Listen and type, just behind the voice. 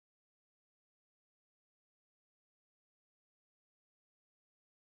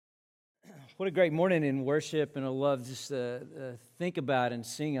What a great morning in worship, and I love just to think about and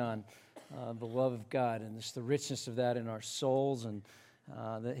sing on the love of God and just the richness of that in our souls, and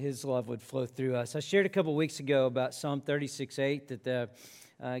that His love would flow through us. I shared a couple weeks ago about Psalm 36:8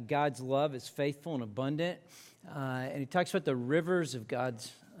 that God's love is faithful and abundant, and He talks about the rivers of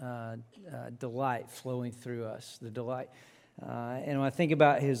God's delight flowing through us, the delight. And when I think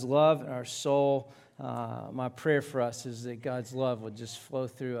about His love in our soul, my prayer for us is that God's love would just flow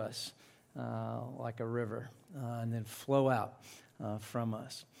through us like a river, and then flow out from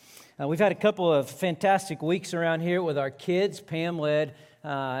us. We've had a couple of fantastic weeks around here with our kids. Pam led,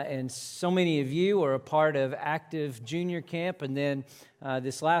 and so many of you are a part of Active Junior Camp. And then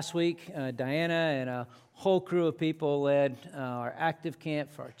this last week, Diana and a whole crew of people led our Active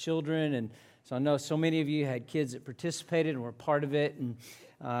Camp for our children. And so I know so many of you had kids that participated and were part of it. And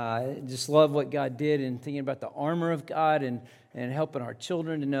just love what God did in thinking about the armor of God and helping our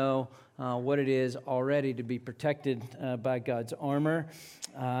children to know what it is already to be protected by God's armor.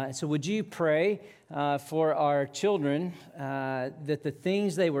 So would you pray for our children that the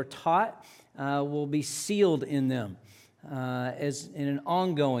things they were taught will be sealed in them as in an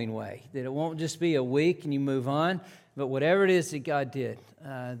ongoing way, that it won't just be a week and you move on, but whatever it is that God did,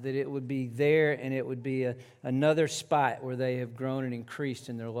 that it would be there and it would be another spot where they have grown and increased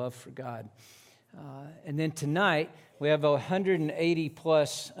in their love for God. And then tonight, we have 180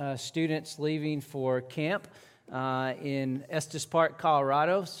 plus students leaving for camp in Estes Park,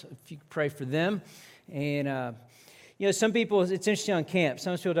 Colorado. So if you could pray for them. And, some people, it's interesting on camp.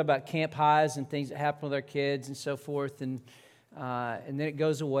 Some people talk about camp highs and things that happen with our kids and so forth. And then it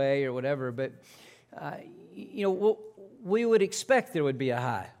goes away or whatever. But, we would expect there would be a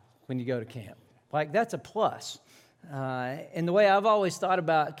high when you go to camp. Like, that's a plus. And the way I've always thought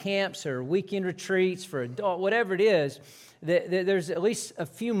about camps or weekend retreats for adult, whatever it is, there's at least a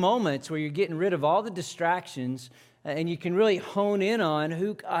few moments where you're getting rid of all the distractions and you can really hone in on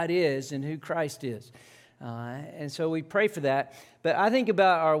who God is and who Christ is. And so we pray for that. But I think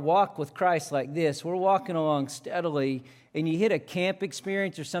about our walk with Christ like this. We're walking along steadily, and you hit a camp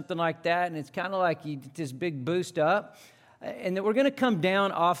experience or something like that, and it's kind of like you get this big boost up. And that we're going to come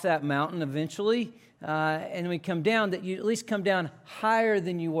down off that mountain eventually. And we come down, that you at least come down higher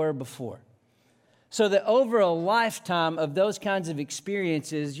than you were before. So that over a lifetime of those kinds of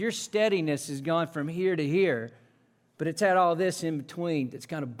experiences, your steadiness has gone from here to here, but it's had all this in between that's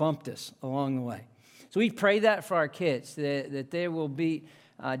kind of bumped us along the way. So we pray that for our kids, that they will be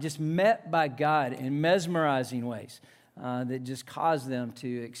just met by God in mesmerizing ways that just cause them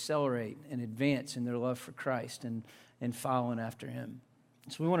to accelerate and advance in their love for Christ and following after Him.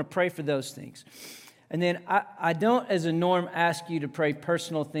 So we want to pray for those things. And then I don't, as a norm, ask you to pray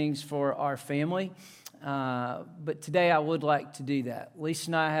personal things for our family, but today I would like to do that. Lisa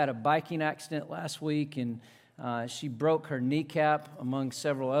and I had a biking accident last week, and she broke her kneecap, among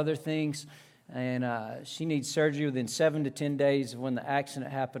several other things, and she needs surgery within 7 to 10 days of when the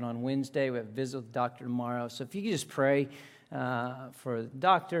accident happened on Wednesday. We have a visit with the doctor tomorrow. So if you could just pray for the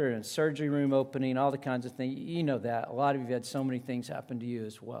doctor and surgery room opening, all the kinds of things. You know that. A lot of you have had so many things happen to you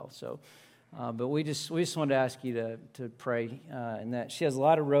as well. So, but we just wanted to ask you to pray and that. She has a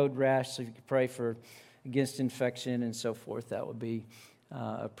lot of road rash, so if you could pray against infection and so forth, that would be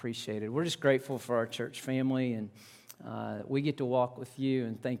appreciated. We're just grateful for our church family, and we get to walk with you,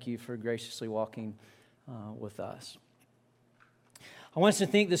 and thank you for graciously walking with us. I want us to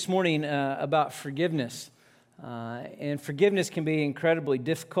think this morning about forgiveness. And forgiveness can be incredibly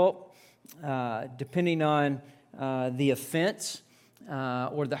difficult depending on the offense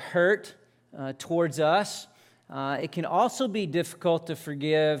or the hurt towards us. It can also be difficult to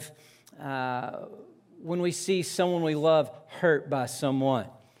forgive when we see someone we love hurt by someone.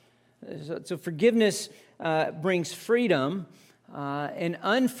 So forgiveness brings freedom, and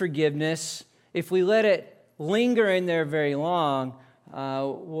unforgiveness, if we let it linger in there very long,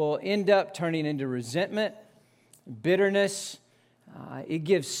 will end up turning into resentment, bitterness. It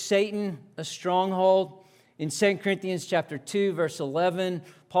gives Satan a stronghold. In 2 Corinthians chapter 2, verse 11,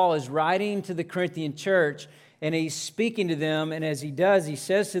 Paul is writing to the Corinthian church, and he's speaking to them, and as he does, he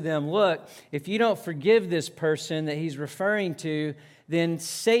says to them, look, if you don't forgive this person that he's referring to, then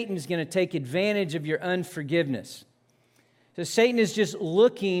Satan's going to take advantage of your unforgiveness. So Satan is just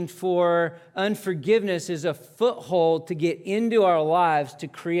looking for unforgiveness as a foothold to get into our lives, to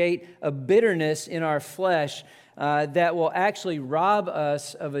create a bitterness in our flesh that will actually rob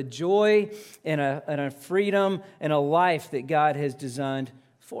us of a joy and a freedom and a life that God has designed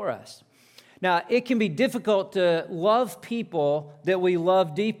for us. Now, it can be difficult to love people that we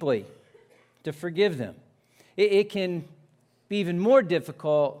love deeply, to forgive them. It can be even more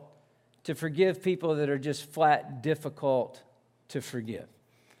difficult to forgive people that are just flat difficult to forgive.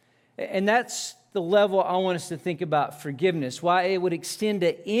 And that's the level I want us to think about forgiveness, why it would extend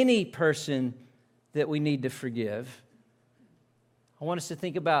to any person that we need to forgive. I want us to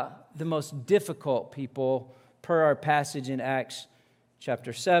think about the most difficult people per our passage in Acts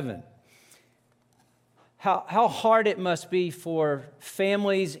chapter 7. How hard it must be for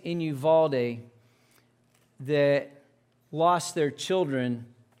families in Uvalde that lost their children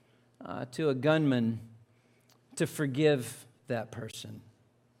to a gunman to forgive that person.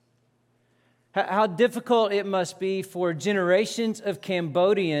 How difficult it must be for generations of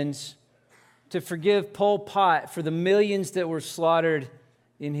Cambodians to forgive Pol Pot for the millions that were slaughtered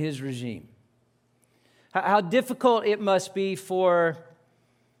in his regime. How difficult it must be for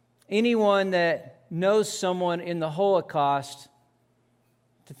anyone that knows someone in the Holocaust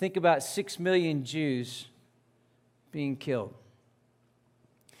to think about 6 million Jews being killed.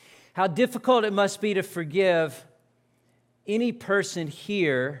 How difficult it must be to forgive any person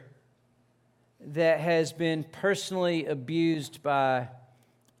here that has been personally abused by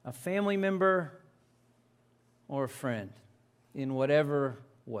a family member or a friend in whatever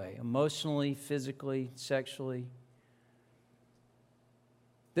way, emotionally, physically, sexually.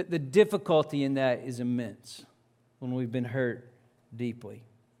 The difficulty in that is immense when we've been hurt deeply.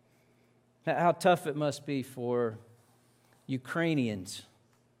 How tough it must be for Ukrainians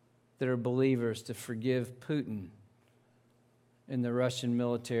that are believers to forgive Putin and the Russian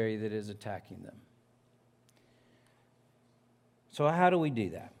military that is attacking them. So how do we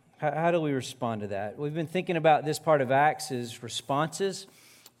do that? How do we respond to that? We've been thinking about this part of Acts as responses,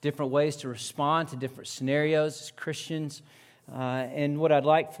 different ways to respond to different scenarios as Christians. And what I'd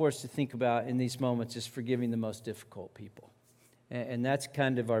like for us to think about in these moments is forgiving the most difficult people. And that's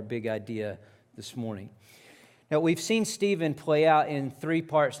kind of our big idea this morning. Now, we've seen Stephen play out in 3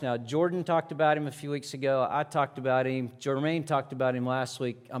 parts now. Jordan talked about him a few weeks ago. I talked about him. Jermaine talked about him last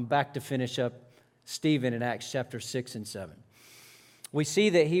week. I'm back to finish up Stephen in Acts chapter 6 and 7. We see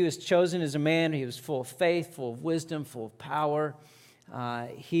that he was chosen as a man. He was full of faith, full of wisdom, full of power.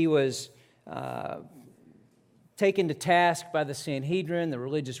 He was taken to task by the Sanhedrin, the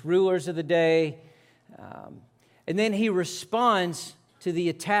religious rulers of the day. And then he responds to the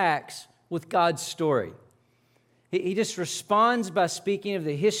attacks with God's story. He just responds by speaking of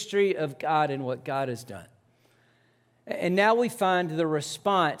the history of God and what God has done. And now we find the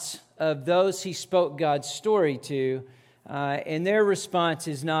response of those he spoke God's story to, and their response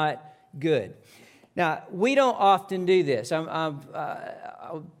is not good. Now, we don't often do this.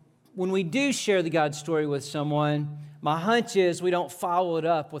 When we do share the God story with someone, my hunch is we don't follow it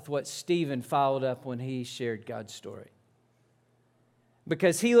up with what Stephen followed up when he shared God's story.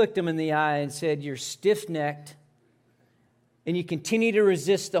 Because he looked him in the eye and said, "You're stiff-necked, and you continue to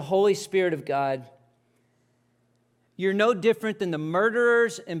resist the Holy Spirit of God. You're no different than the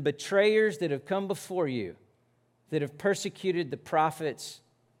murderers and betrayers that have come before you, that have persecuted the prophets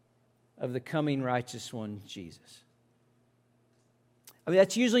of the coming righteous one, Jesus." I mean,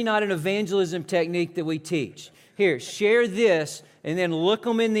 that's usually not an evangelism technique that we teach. Here, share this, and then look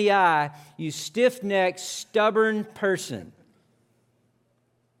them in the eye, you stiff-necked, stubborn person.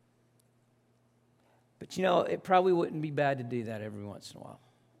 But you know, it probably wouldn't be bad to do that every once in a while.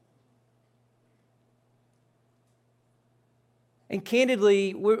 And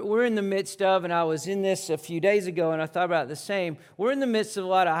candidly, we're in the midst of, and I was in this a few days ago, and I thought about the same, we're in the midst of a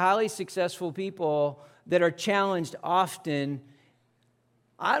lot of highly successful people that are challenged often.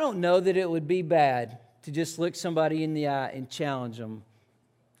 I don't know that it would be bad to just look somebody in the eye and challenge them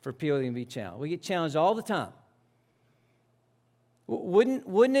for people to be challenged. We get challenged all the time.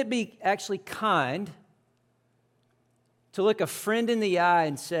 Wouldn't it be actually kind to look a friend in the eye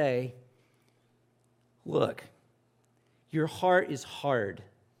and say, "Look, your heart is hard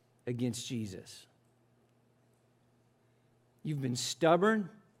against Jesus. You've been stubborn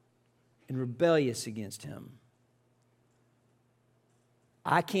and rebellious against him.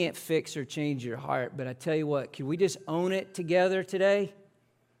 I can't fix or change your heart, but I tell you what, can we just own it together today?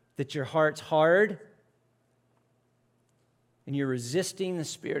 That your heart's hard and you're resisting the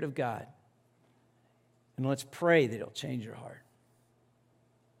Spirit of God. And let's pray that it'll change your heart."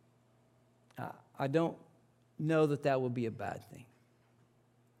 I don't know that that would be a bad thing.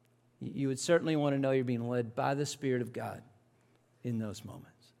 You would certainly want to know you're being led by the Spirit of God in those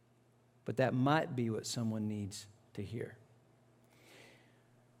moments. But that might be what someone needs to hear.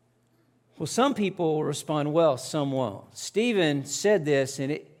 Well, some people will respond well, some won't. Stephen said this,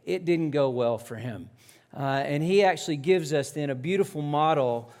 and it didn't go well for him. And he actually gives us then a beautiful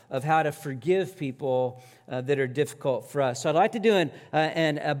model of how to forgive people that are difficult for us. So I'd like to do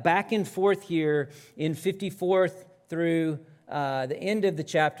a back and forth here in 54 through the end of the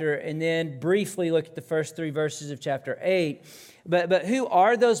chapter, and then briefly look at the first 3 verses of chapter 8. But who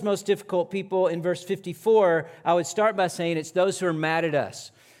are those most difficult people? In verse 54, I would start by saying it's those who are mad at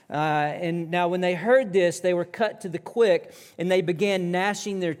us. And now when they heard this, they were cut to the quick, and they began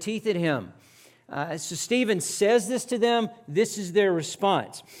gnashing their teeth at him. So Stephen says this to them. This is their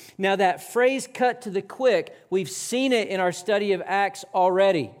response. Now that phrase, cut to the quick, we've seen it in our study of Acts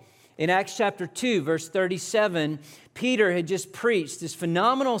already. In Acts chapter 2, verse 37, Peter had just preached this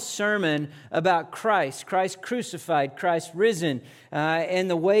phenomenal sermon about Christ crucified, Christ risen, and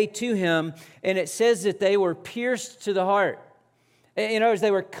the way to him. And it says that they were pierced to the heart. In other words,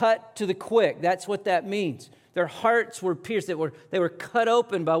 they were cut to the quick. That's what that means. Their hearts were pierced. They were cut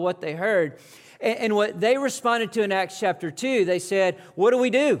open by what they heard. And what they responded to in Acts chapter 2, they said, what do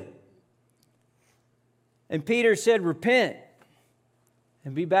we do? And Peter said, repent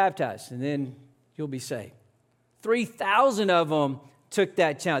and be baptized, and then you'll be saved. 3,000 of them took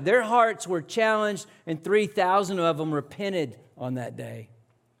that challenge. Their hearts were challenged, and 3,000 of them repented on that day.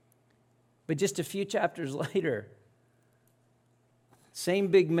 But just a few chapters later, same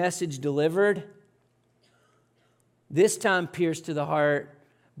big message delivered, this time pierced to the heart,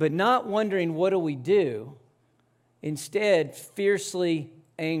 but not wondering what do we do, instead fiercely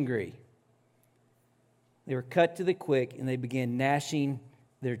angry. They were cut to the quick, and they began gnashing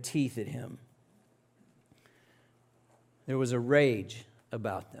their teeth at him. There was a rage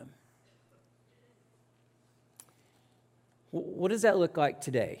about them. What does that look like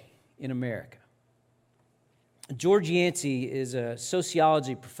today in America? George Yancey is a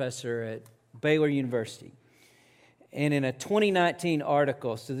sociology professor at Baylor University. And in a 2019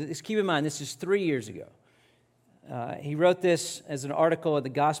 article, so keep in mind, this is 3 years ago. He wrote this as an article at the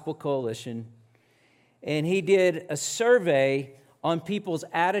Gospel Coalition. And he did a survey on people's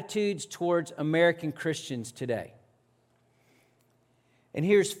attitudes towards American Christians today. And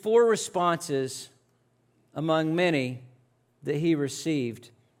here's 4 responses among many that he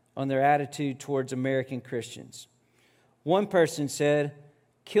received on their attitude towards American Christians. One person said,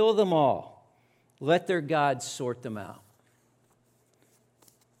 kill them all. Let their gods sort them out.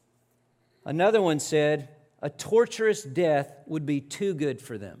 Another one said, a torturous death would be too good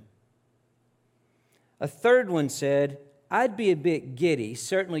for them. A third one said, I'd be a bit giddy,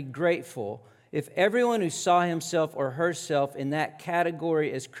 certainly grateful, if everyone who saw himself or herself in that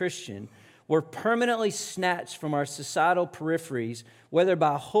category as Christian were permanently snatched from our societal peripheries, whether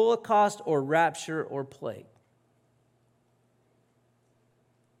by Holocaust or rapture or plague.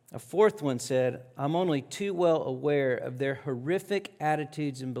 A fourth one said, I'm only too well aware of their horrific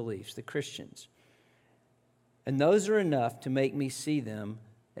attitudes and beliefs, the Christians. And those are enough to make me see them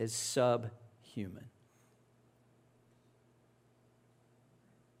as subhuman.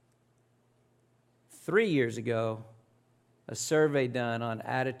 Three years ago, a survey done on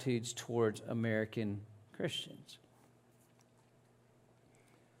attitudes towards American Christians.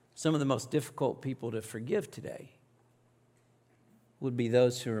 Some of the most difficult people to forgive today would be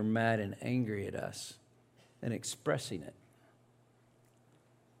those who are mad and angry at us and expressing it.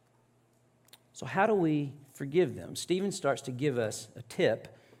 So how do we forgive them? Stephen starts to give us a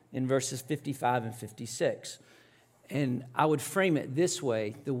tip in verses 55 and 56. And I would frame it this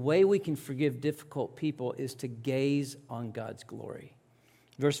way. The way we can forgive difficult people is to gaze on God's glory.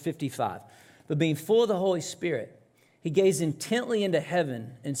 Verse 55, but being full of the Holy Spirit, he gazed intently into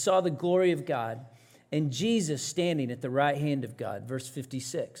heaven and saw the glory of God and Jesus standing at the right hand of God. Verse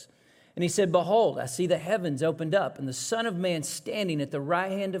 56, and he said, behold, I see the heavens opened up and the Son of Man standing at the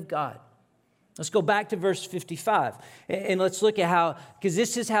right hand of God. Let's go back to verse 55 and let's look at how, because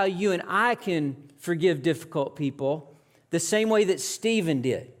this is how you and I can forgive difficult people the same way that Stephen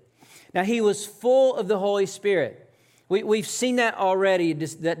did. Now, he was full of the Holy Spirit. We've seen that already,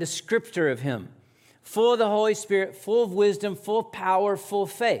 that descriptor of him. Full of the Holy Spirit, full of wisdom, full of power, full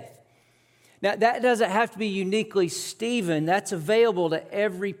of faith. Now, that doesn't have to be uniquely Stephen. That's available to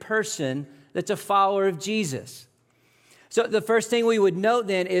every person that's a follower of Jesus. So the first thing we would note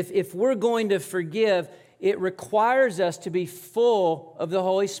then, if we're going to forgive, it requires us to be full of the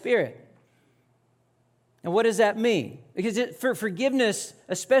Holy Spirit. And what does that mean? Because for forgiveness,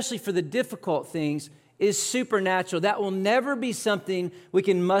 especially for the difficult things, is supernatural. That will never be something we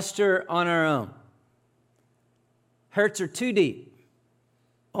can muster on our own. Hurts are too deep.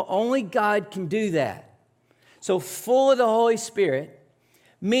 Only God can do that. So full of the Holy Spirit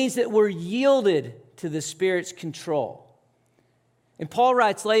means that we're yielded to the Spirit's control. And Paul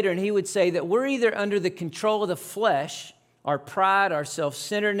writes later, and he would say that we're either under the control of the flesh, our pride, our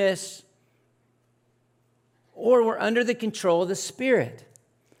self-centeredness, or we're under the control of the Spirit.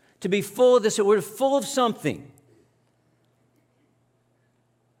 To be full of this, we're full of something.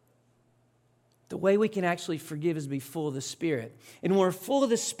 The way we can actually forgive is be full of the Spirit. And when we're full of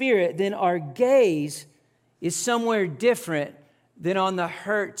the Spirit, then our gaze is somewhere different than on the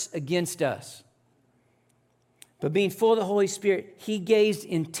hurts against us. But being full of the Holy Spirit, he gazed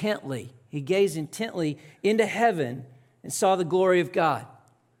intently. He gazed intently into heaven and saw the glory of God.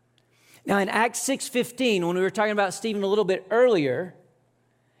 Now in Acts 6:15, when we were talking about Stephen a little bit earlier,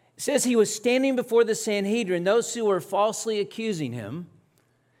 it says he was standing before the Sanhedrin, those who were falsely accusing him.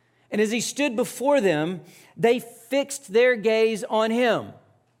 And as he stood before them, they fixed their gaze on him.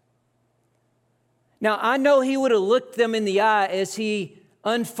 Now, I know he would have looked them in the eye as he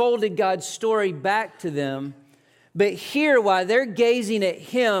unfolded God's story back to them. But here, while they're gazing at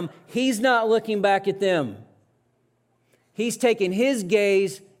him, he's not looking back at them. He's taking his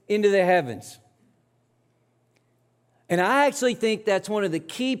gaze into the heavens. And I actually think that's one of the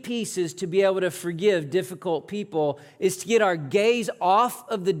key pieces to be able to forgive difficult people is to get our gaze off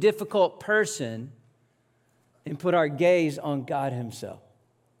of the difficult person and put our gaze on God himself,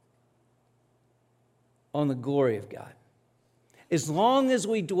 on the glory of God. As long as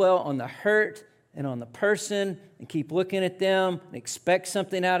we dwell on the hurt and on the person and keep looking at them and expect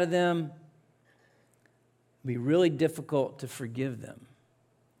something out of them, it'll be really difficult to forgive them.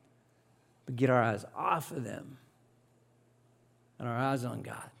 But get our eyes off of them and our eyes on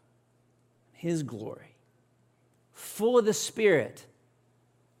God, his glory, full of the Spirit,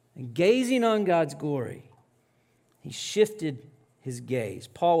 and gazing on God's glory, he shifted his gaze.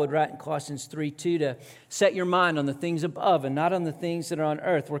 Paul would write in Colossians 3:2 to set your mind on the things above and not on the things that are on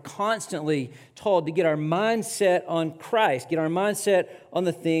earth. We're constantly told to get our mind set on Christ, get our mind set on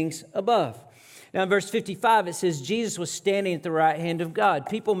the things above. Now in verse 55, it says Jesus was standing at the right hand of God.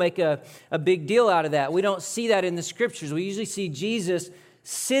 People make a big deal out of that. We don't see that in the scriptures. We usually see Jesus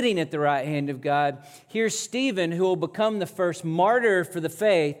sitting at the right hand of God. Here's Stephen, who will become the first martyr for the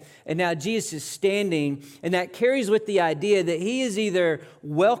faith, and now Jesus is standing, and that carries with the idea that he is either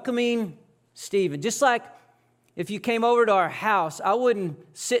welcoming Stephen. Just like if you came over to our house, I wouldn't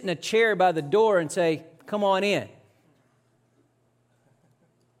sit in a chair by the door and say, "Come on in."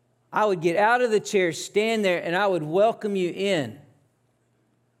 I would get out of the chair, stand there, and I would welcome you in.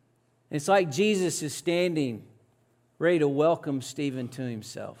 It's like Jesus is standing ready to welcome Stephen to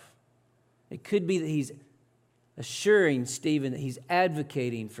himself. It could be that he's assuring Stephen that he's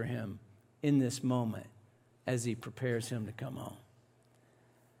advocating for him in this moment as he prepares him to come home.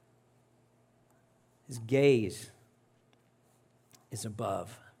 His gaze is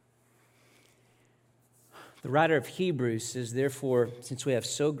above. The writer of Hebrews says, therefore, since we have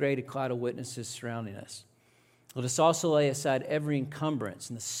so great a cloud of witnesses surrounding us, let us also lay aside every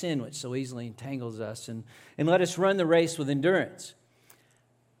encumbrance and the sin which so easily entangles us, and let us run the race with endurance,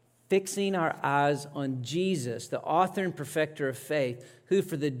 fixing our eyes on Jesus, the author and perfecter of faith, who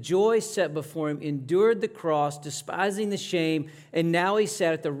for the joy set before him endured the cross, despising the shame, and now he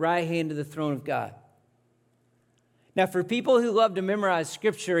sat at the right hand of the throne of God. Now, for people who love to memorize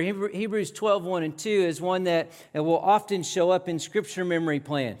Scripture, Hebrews 12:1 and 2 is one that will often show up in Scripture memory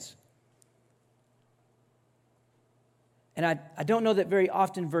plans. And I don't know that very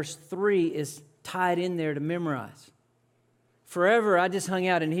often verse 3 is tied in there to memorize. Forever, I just hung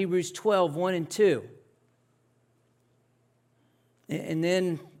out in Hebrews 12:1 and 2. And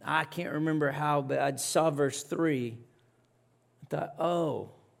then, I can't remember how, but I saw verse 3. I thought, oh,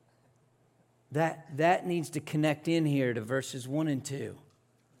 that needs to connect in here to verses 1 and 2.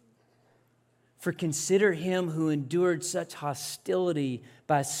 For consider him who endured such hostility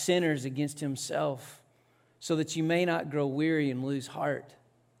by sinners against himself, so that you may not grow weary and lose heart.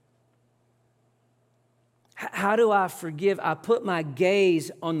 How do I forgive? I put my gaze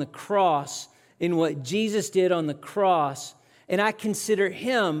on the cross, in what Jesus did on the cross, and I consider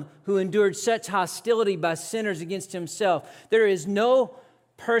him who endured such hostility by sinners against himself. There's no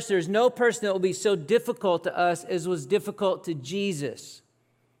person that will be so difficult to us as was difficult to Jesus.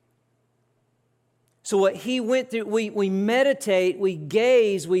 So what he went through, we meditate, we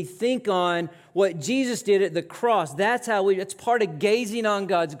gaze, we think on what Jesus did at the cross. It's part of gazing on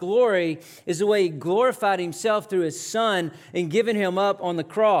God's glory, is the way he glorified himself through his son and giving him up on the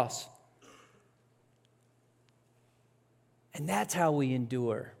cross. And that's how we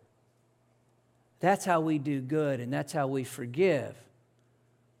endure. That's how we do good, and that's how we forgive.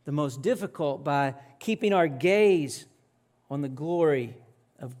 The most difficult by keeping our gaze on the glory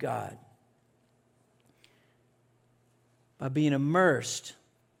of God. by being immersed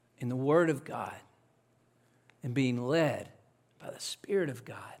in the Word of God and being led by the Spirit of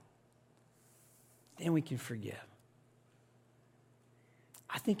God, then we can forgive.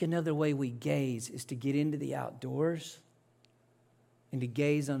 I think another way we gaze is to get into the outdoors and to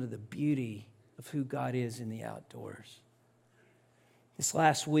gaze onto the beauty of who God is in the outdoors. This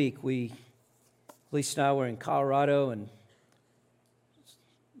last week, Lisa and I were in Colorado and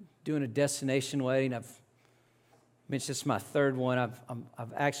doing a destination wedding. I've mentioned this is my third one.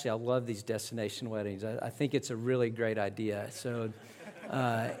 I love these destination weddings. I think it's a really great idea. So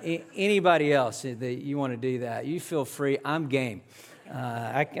anybody else that you want to do that, you feel free. I'm game.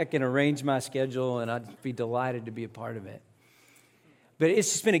 I can arrange my schedule, and I'd be delighted to be a part of it. But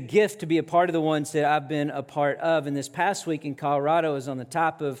it's just been a gift to be a part of the ones that I've been a part of. And this past week in Colorado, I was on the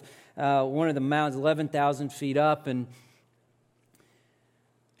top of one of the mountains, 11,000 feet up, and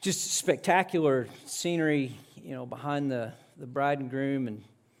just spectacular scenery, behind the bride and groom. And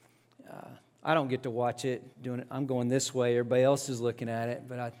I don't get to watch it. I'm going this way. Everybody else is looking at it,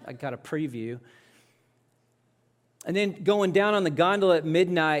 but I got a preview. And then going down on the gondola at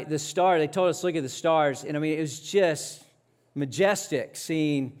midnight, the star, they told us to look at the stars. And it was just majestic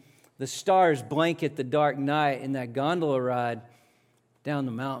seeing the stars blanket the dark night in that gondola ride down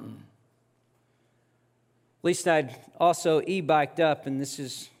the mountain. At least I'd also e-biked up, and this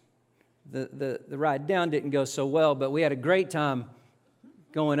is the ride down didn't go so well, but we had a great time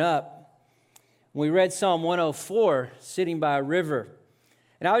going up. We read Psalm 104 sitting by a river.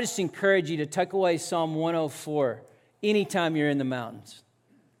 And I would just encourage you to tuck away Psalm 104 anytime you're in the mountains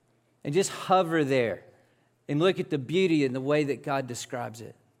and just hover there and look at the beauty and the way that God describes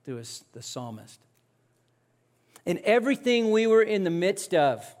it through the psalmist. And everything we were in the midst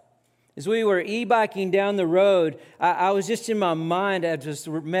of, as we were e-biking down the road, I was just in my mind, I was just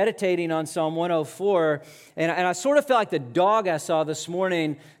meditating on Psalm 104, and I sort of felt like the dog I saw this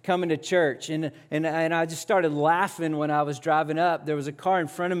morning coming to church. And I just started laughing when I was driving up. There was a car in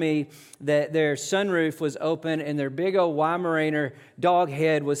front of me that their sunroof was open, and their big old Weimaraner dog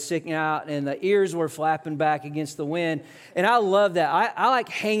head was sticking out, and the ears were flapping back against the wind. And I love that. I like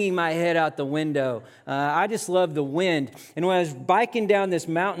hanging my head out the window. I just love the wind. And when I was biking down this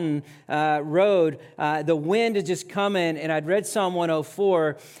mountain road, the wind is just coming, and I'd read Psalm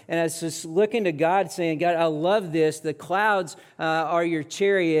 104, and I was just looking to God saying, God, I love this. The clouds are your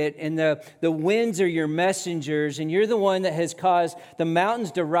chariot, and the winds are your messengers, and you're the one that has caused the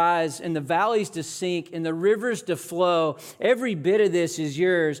mountains to rise and the valleys to sink and the rivers to flow. Every bit of this is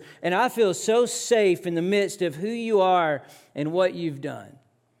yours, and I feel so safe in the midst of who you are and what you've done.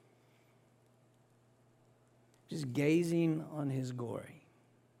 Just gazing on His glory.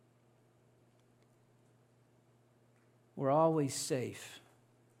 We're always safe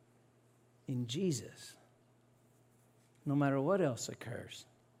in Jesus, no matter what else occurs.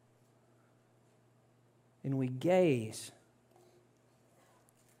 And we gaze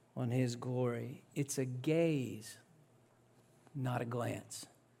on His glory. It's a gaze, not a glance.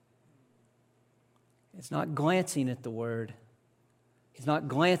 It's not glancing at the Word. It's not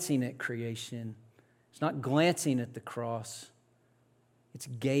glancing at creation. It's not glancing at the cross. It's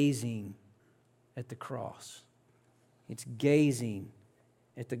gazing at the cross. It's gazing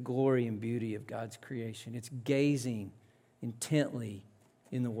at the glory and beauty of God's creation. It's gazing intently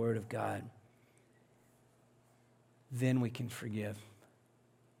in the Word of God. Then we can forgive.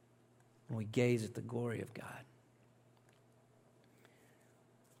 When we gaze at the glory of God.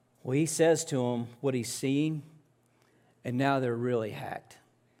 Well, He says to them what He's seeing, and now they're really hacked.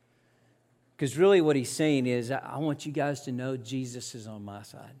 Because really what He's saying is, I want you guys to know Jesus is on my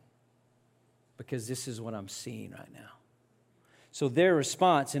side. Because this is what I'm seeing right now. So their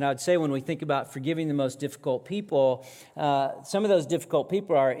response, and I would say when we think about forgiving the most difficult people, some of those difficult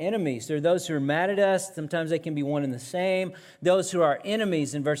people are our enemies. They're those who are mad at us. Sometimes they can be one and the same. Those who are our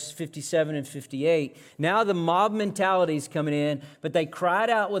enemies in verses 57 and 58. Now the mob mentality is coming in, but they cried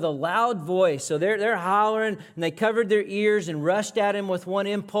out with a loud voice. So they're hollering, and they covered their ears and rushed at him with one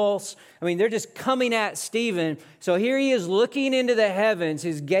impulse. They're just coming at Stephen. So here he is looking into the heavens.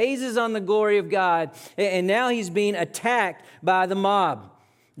 His gaze is on the glory of God, and now he's being attacked by the mob.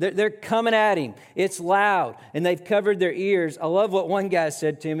 They're coming at him. It's loud, and they've covered their ears. I love what one guy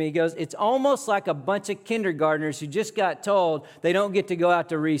said to me. He goes, it's almost like a bunch of kindergartners who just got told they don't get to go out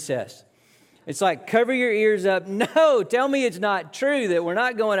to recess. It's like, cover your ears up. No, tell me it's not true that we're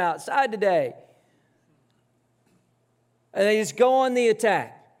not going outside today. And they just go on the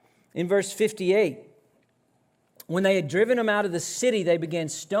attack. In verse 58, when they had driven him out of the city, they began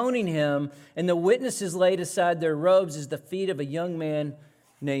stoning him, and the witnesses laid aside their robes as the feet of a young man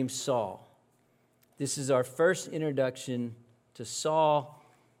named Saul. This is our first introduction to Saul,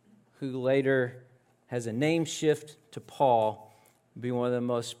 who later has a name shift to Paul, be one of the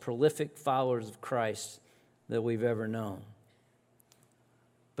most prolific followers of Christ that we've ever known.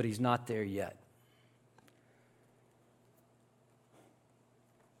 But he's not there yet.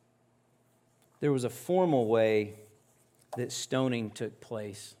 There was a formal way that stoning took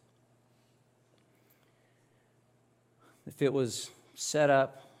place. If it was set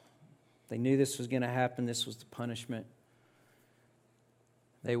up, they knew this was going to happen, this was the punishment.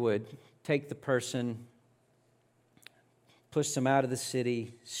 They would take the person, push them out of the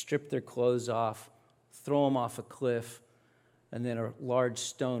city, strip their clothes off, throw them off a cliff, and then a large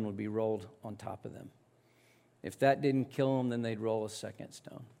stone would be rolled on top of them. If that didn't kill them, then they'd roll a second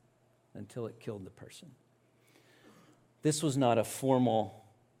stone until it killed the person. This was not a formal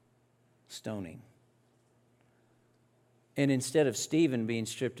stoning. And instead of Stephen being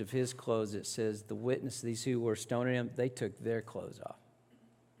stripped of his clothes, it says the witness, these who were stoning him, they took their clothes off.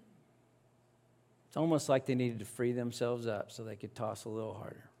 It's almost like they needed to free themselves up so they could toss a little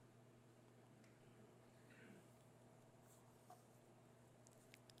harder.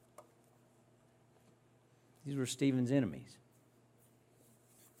 These were Stephen's enemies.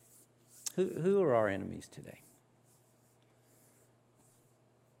 Who are our enemies today?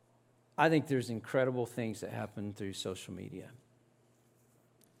 I think there's incredible things that happen through social media.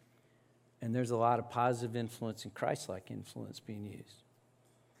 And there's a lot of positive influence and Christ-like influence being used.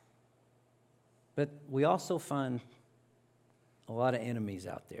 But we also find a lot of enemies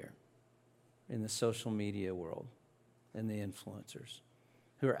out there in the social media world and the influencers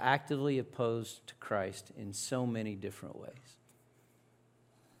who are actively opposed to Christ in so many different ways.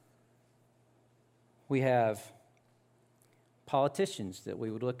 We have politicians that we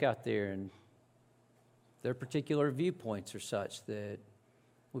would look out there and their particular viewpoints are such that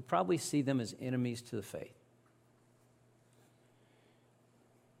we probably see them as enemies to the faith.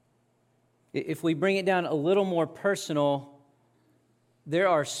 If we bring it down a little more personal, there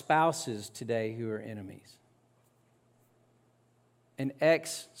are spouses today who are enemies. And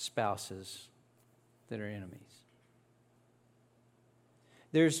ex-spouses that are enemies.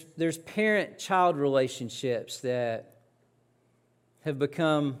 There's parent-child relationships that have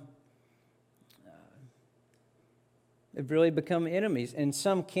really become enemies, and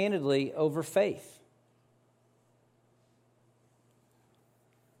some candidly over faith.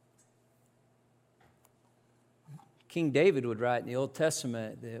 King David would write in the Old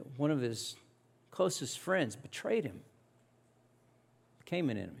Testament that one of his closest friends betrayed him, became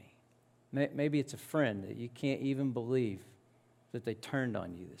an enemy. Maybe it's a friend that you can't even believe that they turned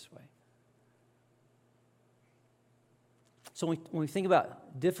on you this way. So when we think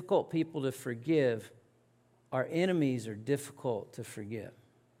about difficult people to forgive, our enemies are difficult to forgive.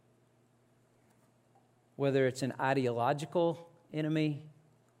 Whether it's an ideological enemy,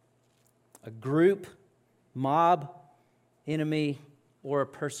 a group, mob enemy, or a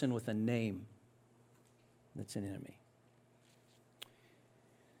person with a name that's an enemy.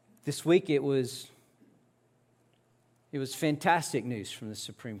 This week it was fantastic news from the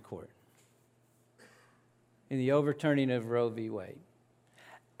Supreme Court in the overturning of Roe v. Wade.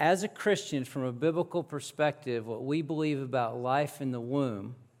 As a Christian, from a biblical perspective, what we believe about life in the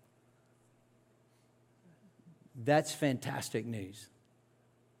womb, that's fantastic news.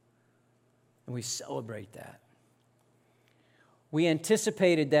 And we celebrate that. We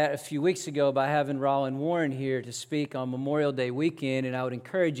anticipated that a few weeks ago by having Rollin Warren here to speak on Memorial Day weekend, and I would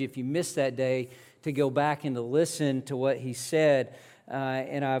encourage you, if you missed that day, to go back and to listen to what he said.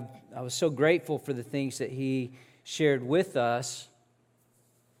 And I was so grateful for the things that he shared with us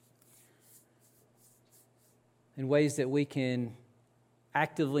in ways that we can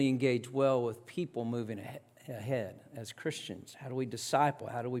actively engage well with people moving ahead as Christians. How do we disciple?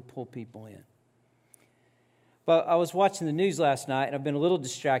 How do we pull people in? But I was watching the news last night, and I've been a little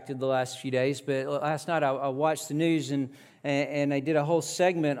distracted the last few days, but last night I watched the news, and I did a whole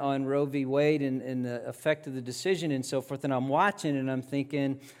segment on Roe v. Wade and the effect of the decision and so forth, and I'm watching and I'm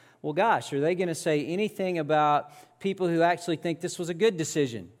thinking, well, gosh, are they going to say anything about people who actually think this was a good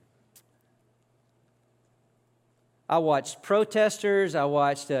decision? I watched protesters, I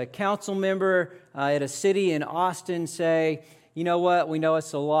watched a council member at a city in Austin say, you know what, we know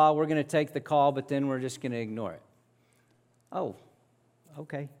it's the law, we're going to take the call, but then we're just going to ignore it. Oh,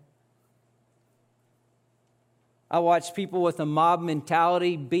 okay. I watched people with a mob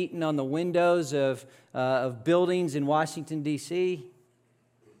mentality beating on the windows of buildings in Washington, D.C.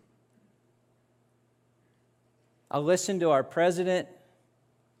 I listened to our president,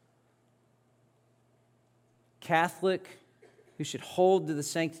 Catholic, who should hold to the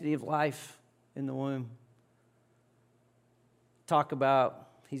sanctity of life, in the womb. Talk about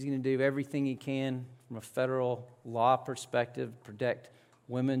he's going to do everything he can from a federal law perspective to protect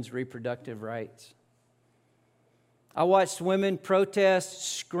women's reproductive rights. I watched women protest,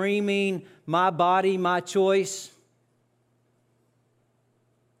 screaming, "My body, my choice."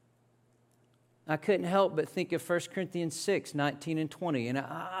 I couldn't help but think of 1 Corinthians 6, 19 and 20. And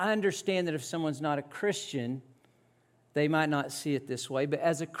I understand that if someone's not a Christian, they might not see it this way. But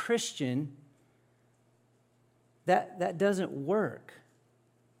as a Christian, that doesn't work.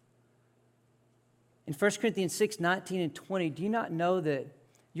 In 1 Corinthians 6, 19 and 20, do you not know that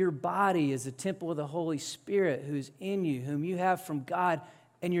your body is a temple of the Holy Spirit who is in you, whom you have from God,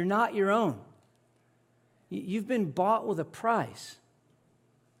 and you're not your own? You've been bought with a price.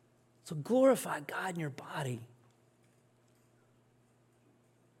 So glorify God in your body.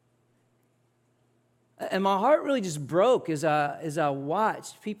 And my heart really just broke as I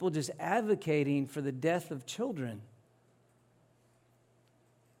watched people just advocating for the death of children.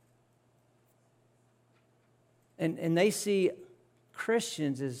 And they see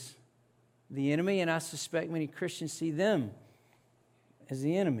Christians as the enemy, and I suspect many Christians see them as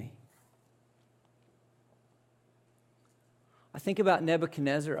the enemy. I think about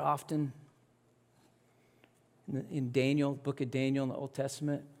Nebuchadnezzar often in Daniel, book of Daniel in the Old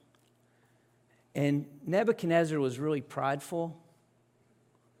Testament. And Nebuchadnezzar was really prideful.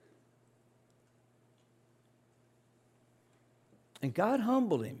 And God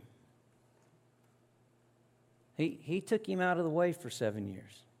humbled him. He took him out of the way for 7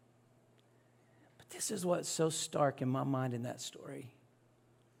 years. But this is what's so stark in my mind in that story.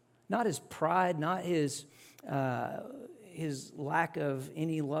 Not his pride, not his lack of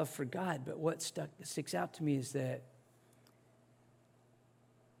any love for God, but what sticks out to me is that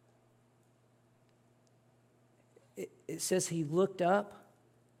it says he looked up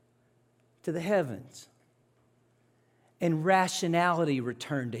to the heavens and rationality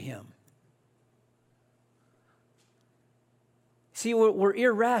returned to him. See, we're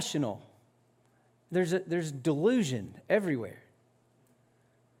irrational. There's delusion everywhere.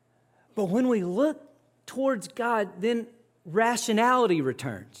 But when we look towards God, then rationality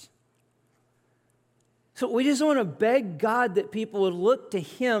returns. So we just want to beg God that people would look to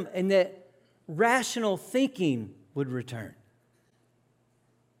Him and that rational thinking would return.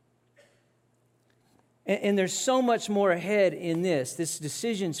 And there's so much more ahead in this. This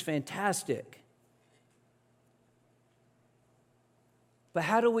decision's fantastic. But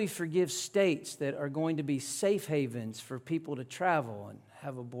how do we forgive states that are going to be safe havens for people to travel and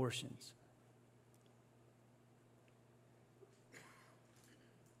have abortions?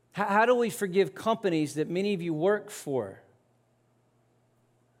 How do we forgive companies that many of you work for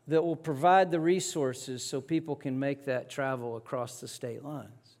that will provide the resources so people can make that travel across the state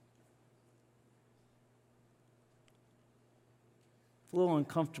lines? It's a little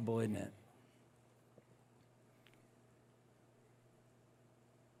uncomfortable, isn't it?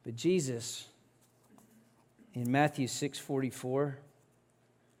 But Jesus, in Matthew 6:44,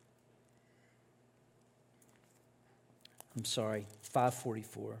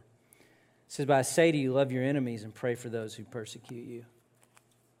 5:44, says, "But I say to you, love your enemies and pray for those who persecute you."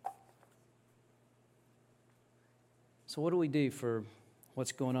 So what do we do for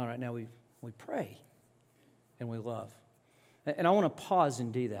what's going on right now? We pray and we love. And I want to pause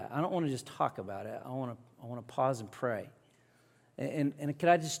and do that. I don't want to just talk about it. I want to pause and pray. And could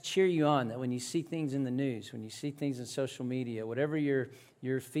I just cheer you on that when you see things in the news, when you see things in social media, whatever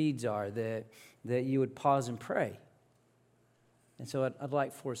your feeds are, that you would pause and pray. And so I'd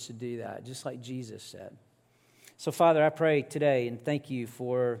like for us to do that, just like Jesus said. So, Father, I pray today and thank you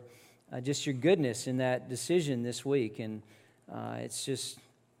for just your goodness in that decision this week. And it's just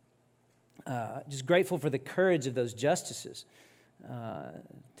grateful for the courage of those justices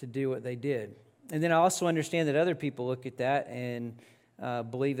to do what they did. And then I also understand that other people look at that and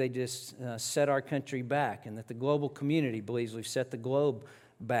believe they just set our country back, and that the global community believes we've set the globe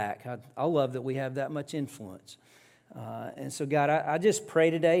back. I love that we have that much influence. And so, God, I just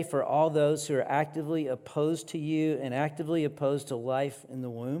pray today for all those who are actively opposed to you and actively opposed to life in the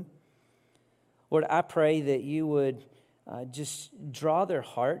womb. Lord, I pray that you would just draw their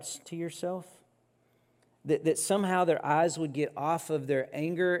hearts to yourself. That somehow their eyes would get off of their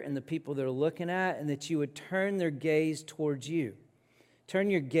anger and the people they're looking at, and that you would turn their gaze towards you. Turn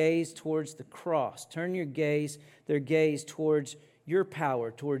your gaze towards the cross. Turn their gaze towards your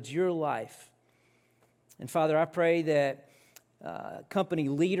power, towards your life. And Father, I pray that company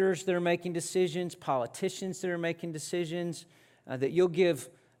leaders that are making decisions, politicians that are making decisions, that you'll give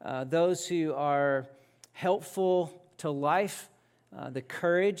those who are helpful to life the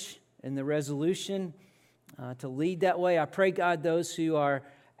courage and the resolution to lead that way. I pray, God, those who are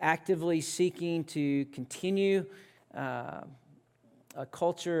actively seeking to continue a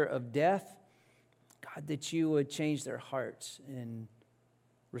culture of death, God, that you would change their hearts and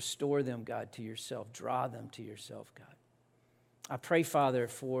restore them, God, to yourself. Draw them to yourself, God. I pray, Father,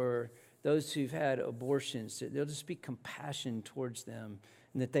 for those who've had abortions, that there'll just be compassion towards them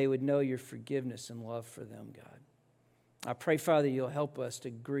and that they would know your forgiveness and love for them, God. I pray, Father, you'll help us to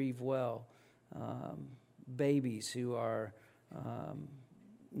grieve well babies who are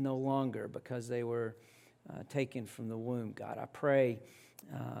no longer because they were taken from the womb, God. I pray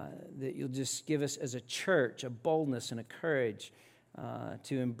that you'll just give us as a church a boldness and a courage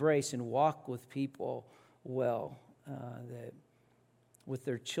to embrace and walk with people well, that with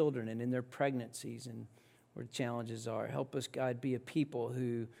their children and in their pregnancies and where the challenges are. Help us, God, be a people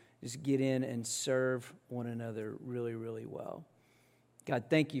who just get in and serve one another really, really well. God,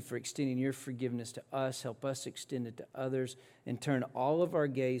 thank you for extending your forgiveness to us. Help us extend it to others and turn all of our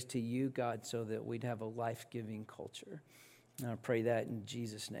gaze to you, God, so that we'd have a life-giving culture. And I pray that in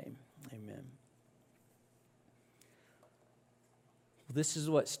Jesus' name. Amen. Well, this is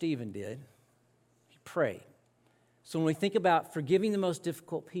what Stephen did. He prayed. So when we think about forgiving the most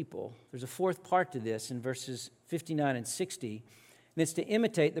difficult people, there's a fourth part to this in verses 59 and 60, and it's to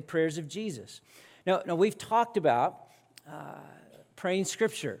imitate the prayers of Jesus. Now we've talked about praying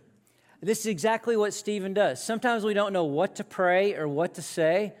Scripture. This is exactly what Stephen does. Sometimes we don't know what to pray or what to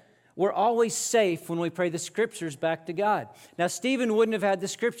say. We're always safe when we pray the Scriptures back to God. Now, Stephen wouldn't have had the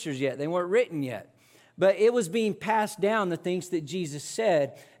Scriptures yet. They weren't written yet. But it was being passed down, the things that Jesus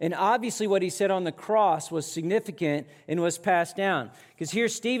said. And obviously what he said on the cross was significant and was passed down. Because here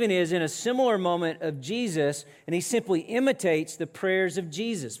Stephen is in a similar moment of Jesus, and he simply imitates the prayers of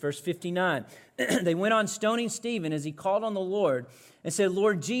Jesus. Verse 59. They went on stoning Stephen as he called on the Lord and said,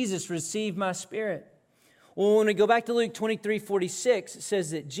 Lord Jesus, receive my spirit. Well, when we go back to Luke 23:46, it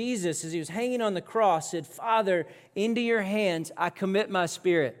says that Jesus, as he was hanging on the cross, said, Father, into your hands I commit my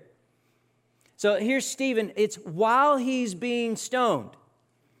spirit. So here's Stephen. It's while he's being stoned.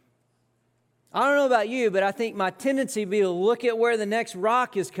 I don't know about you, but I think my tendency would be to look at where the next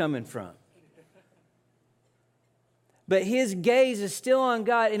rock is coming from. But his gaze is still on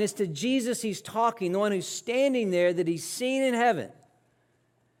God, and it's to Jesus he's talking, the one who's standing there that he's seen in heaven.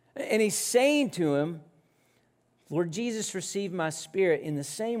 And he's saying to him, Lord Jesus, receive my spirit in the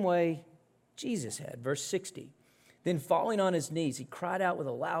same way Jesus had. Verse 60. Then falling on his knees, he cried out with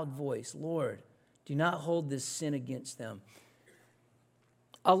a loud voice, Lord, do not hold this sin against them.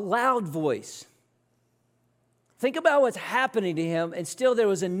 A loud voice. Think about what's happening to him, and still there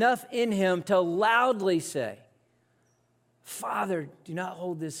was enough in him to loudly say, Father, do not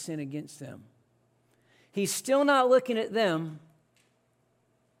hold this sin against them. He's still not looking at them.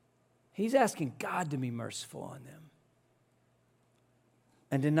 He's asking God to be merciful on them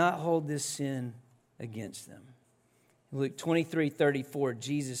and to not hold this sin against them. Luke 23:34,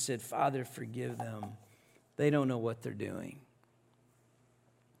 Jesus said, Father, forgive them. They don't know what they're doing.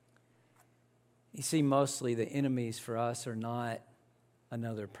 You see, mostly the enemies for us are not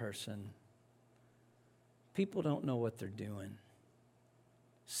another person. People don't know what they're doing.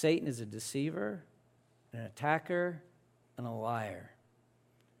 Satan is a deceiver, an attacker, and a liar.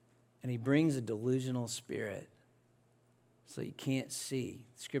 And he brings a delusional spirit so you can't see.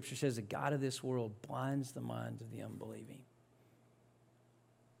 Scripture says the God of this world blinds the minds of the unbelieving.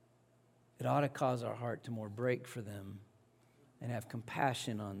 It ought to cause our heart to more break for them and have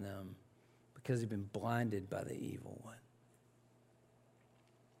compassion on them because they've been blinded by the evil one.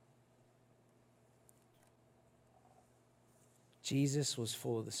 Jesus was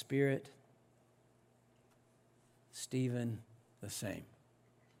full of the Spirit. Stephen, the same.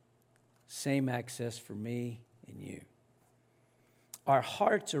 Same access for me and you. Our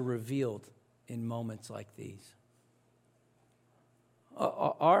hearts are revealed in moments like these.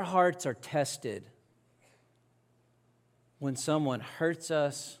 Our hearts are tested when someone hurts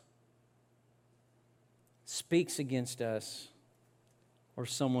us, speaks against us, or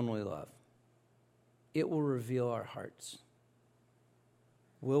someone we love. It will reveal our hearts.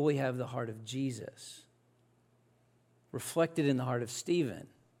 Will we have the heart of Jesus reflected in the heart of Stephen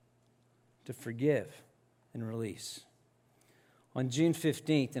to forgive and release? On June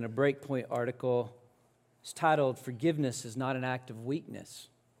 15th, in a Breakpoint article, it's titled, Forgiveness is Not an Act of Weakness.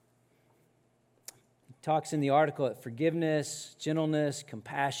 He talks in the article that forgiveness, gentleness,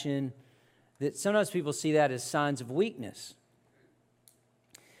 compassion, that sometimes people see that as signs of weakness.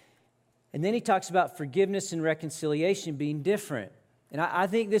 And then he talks about forgiveness and reconciliation being different. And I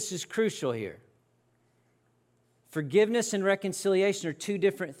think this is crucial here. Forgiveness and reconciliation are two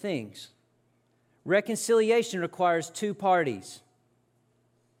different things. Reconciliation requires two parties.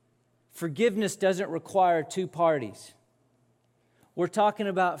 Forgiveness doesn't require two parties. We're talking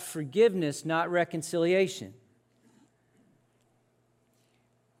about forgiveness, not reconciliation.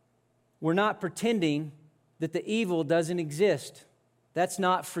 We're not pretending that the evil doesn't exist. That's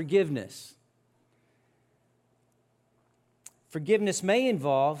not forgiveness. Forgiveness may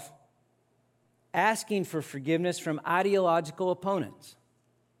involve asking for forgiveness from ideological opponents.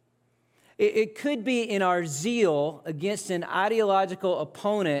 It could be in our zeal against an ideological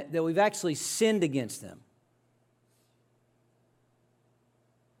opponent that we've actually sinned against them.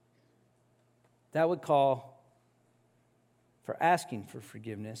 That would call for asking for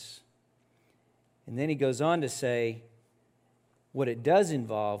forgiveness. And then he goes on to say, what it does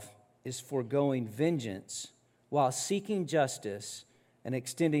involve is foregoing vengeance while seeking justice and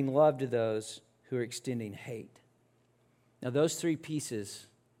extending love to those who are extending hate. Now, those three pieces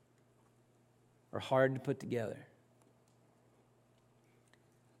are hard to put together.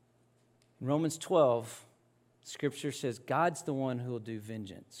 In Romans 12, Scripture says God's the one who will do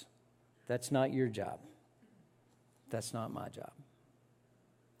vengeance. That's not your job. That's not my job.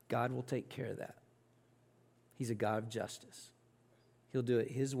 God will take care of that. He's a God of justice. He'll do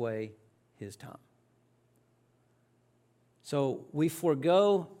it His way, His time. So we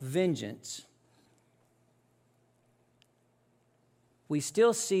forego vengeance. We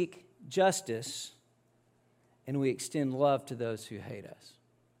still seek justice, and we extend love to those who hate us.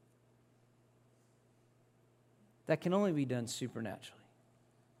 That can only be done supernaturally.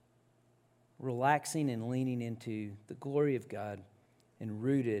 Relaxing and leaning into the glory of God and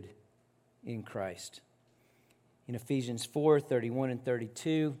rooted in Christ. In Ephesians 4:31 and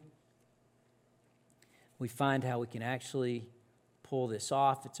 32, we find how we can actually pull this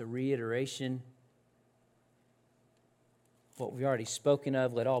off. It's a reiteration of what we've already spoken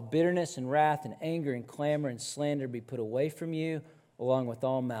of. Let all bitterness and wrath and anger and clamor and slander be put away from you, along with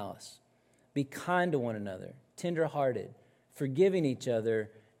all malice. Be kind to one another, tender-hearted, forgiving each other,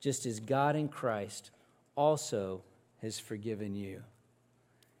 just as God in Christ also has forgiven you.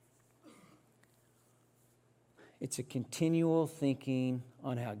 It's a continual thinking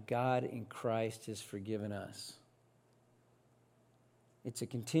on how God in Christ has forgiven us. It's a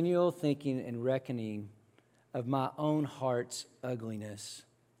continual thinking and reckoning of my own heart's ugliness.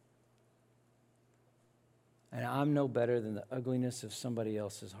 And I'm no better than the ugliness of somebody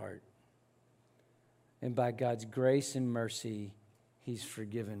else's heart. And by God's grace and mercy, He's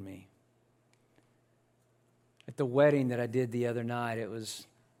forgiven me. At the wedding that I did the other night, it was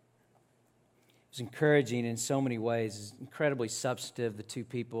encouraging in so many ways. It was incredibly substantive, the two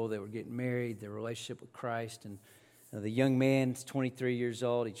people that were getting married, their relationship with Christ. And the young man's 23 years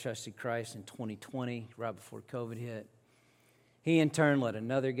old. He trusted Christ in 2020, right before COVID hit. He, in turn, led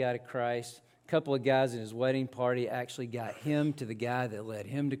another guy to Christ. A couple of guys in his wedding party actually got him to the guy that led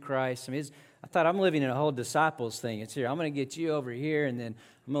him to Christ. I thought, I'm living in a whole disciples thing. It's here. I'm going to get you over here, and then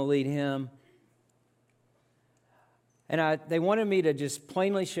I'm going to lead him. And they wanted me to just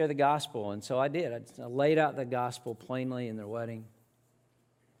plainly share the gospel, and so I did. I laid out the gospel plainly in their wedding.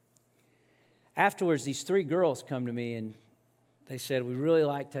 Afterwards, these three girls come to me, and they said, we really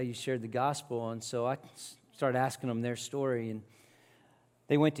liked how you shared the gospel. And so I started asking them their story, and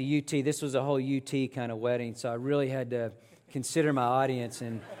they went to UT. This was a whole UT kind of wedding, so I really had to consider my audience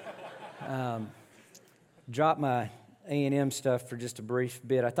and drop my A&M stuff for just a brief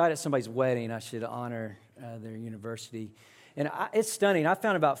bit. I thought at somebody's wedding I should honor their university. And it's stunning. I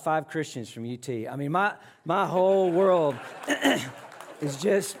found about 5 Christians from UT. I mean, my whole world is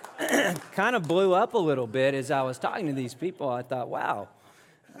just kind of blew up a little bit as I was talking to these people. I thought, wow.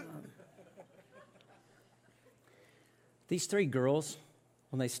 These 3 girls,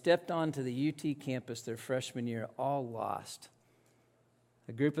 when they stepped onto the UT campus their freshman year, all lost.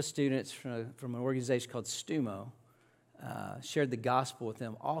 A group of students from an organization called STUMO shared the gospel with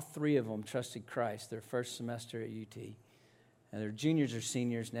them. All 3 of them trusted Christ their first semester at UT. And they're juniors or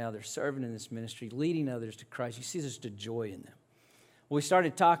seniors now. They're serving in this ministry, leading others to Christ. You see there's just a joy in them. Well, we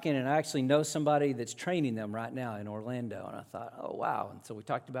started talking, and I actually know somebody that's training them right now in Orlando. And I thought, oh, wow. And so we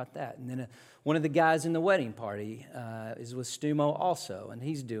talked about that. And then one of the guys in the wedding party is with STUMO also, and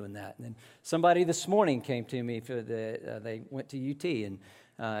he's doing that. And then somebody this morning came to me. They went to UT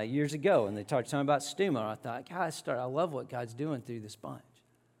and years ago, and they talked to me about STUMO. And I thought, God, I love what God's doing through this bunch.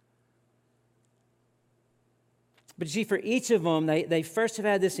 But you see, for each of them, they first have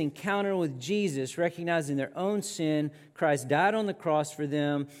had this encounter with Jesus, recognizing their own sin. Christ died on the cross for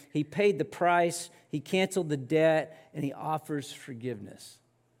them. He paid the price. He canceled the debt, and He offers forgiveness.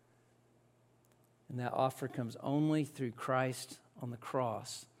 And that offer comes only through Christ on the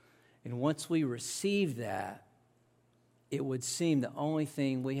cross. And once we receive that, it would seem the only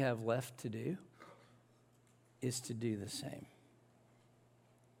thing we have left to do is to do the same.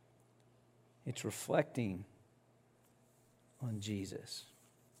 It's reflecting on Jesus.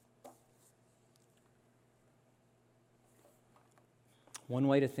 One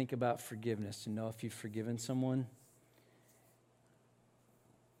way to think about forgiveness, to know if you've forgiven someone,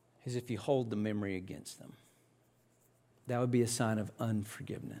 is if you hold the memory against them. That would be a sign of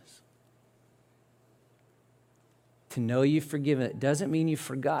unforgiveness. To know you've forgiven, it doesn't mean you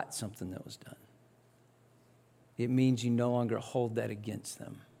forgot something that was done. It means you no longer hold that against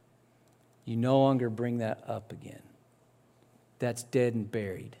them. You no longer bring that up again. That's dead and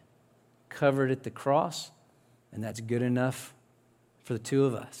buried. Covered at the cross, and that's good enough for the two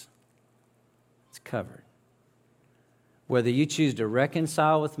of us. It's covered. Whether you choose to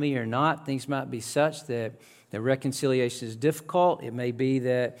reconcile with me or not, things might be such that the reconciliation is difficult. It may be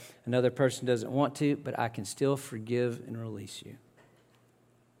that another person doesn't want to, but I can still forgive and release you.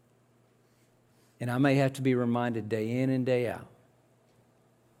 And I may have to be reminded day in and day out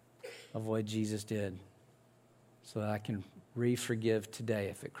of what Jesus did so that I can re-forgive today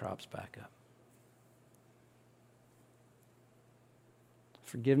if it crops back up.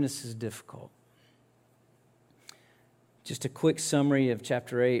 Forgiveness is difficult. Just a quick summary of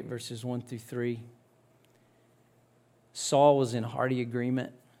chapter 8, verses 1 through 3. Saul was in hearty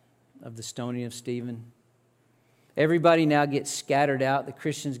agreement of the stoning of Stephen. Everybody now gets scattered out. The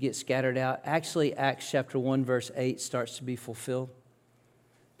Christians get scattered out. Actually, Acts chapter 1, verse 8 starts to be fulfilled.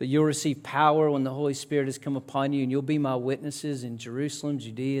 But you'll receive power when the Holy Spirit has come upon you, and you'll be my witnesses in Jerusalem,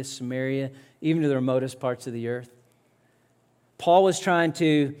 Judea, Samaria, even to the remotest parts of the earth. Paul was trying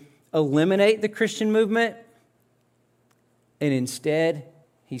to eliminate the Christian movement, and instead,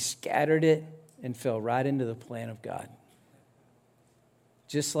 he scattered it and fell right into the plan of God.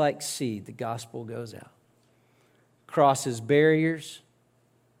 Just like seed, the gospel goes out. Crosses barriers,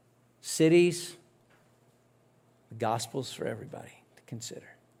 cities, the gospel's for everybody to consider.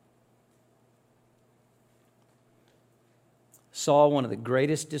 Saul, one of the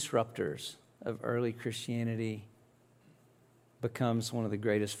greatest disruptors of early Christianity, becomes one of the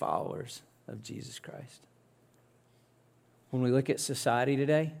greatest followers of Jesus Christ. When we look at society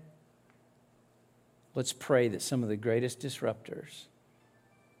today, let's pray that some of the greatest disruptors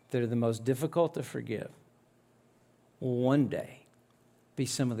that are the most difficult to forgive will one day be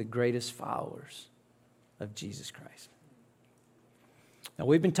some of the greatest followers of Jesus Christ. Now,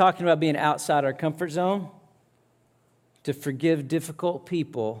 we've been talking about being outside our comfort zone. To forgive difficult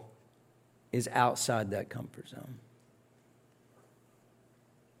people is outside that comfort zone.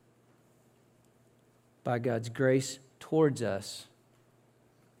 By God's grace towards us,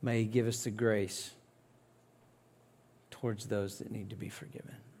 may He give us the grace towards those that need to be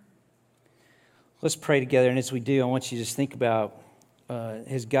forgiven. Let's pray together, and as we do, I want you to just think about,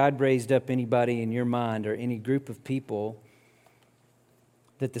 has God raised up anybody in your mind or any group of people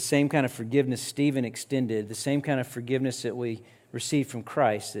that the same kind of forgiveness Stephen extended, the same kind of forgiveness that we received from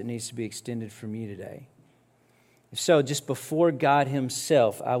Christ, that needs to be extended from you today? If so, just before God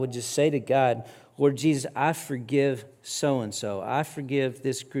Himself, I would just say to God, Lord Jesus, I forgive so-and-so. I forgive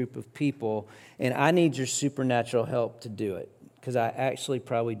this group of people, and I need your supernatural help to do it, because I actually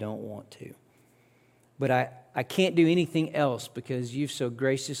probably don't want to. But I can't do anything else because you've so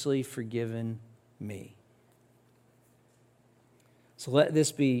graciously forgiven me. So let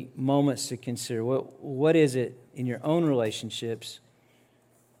this be moments to consider. What is it in your own relationships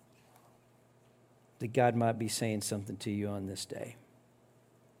that God might be saying something to you on this day?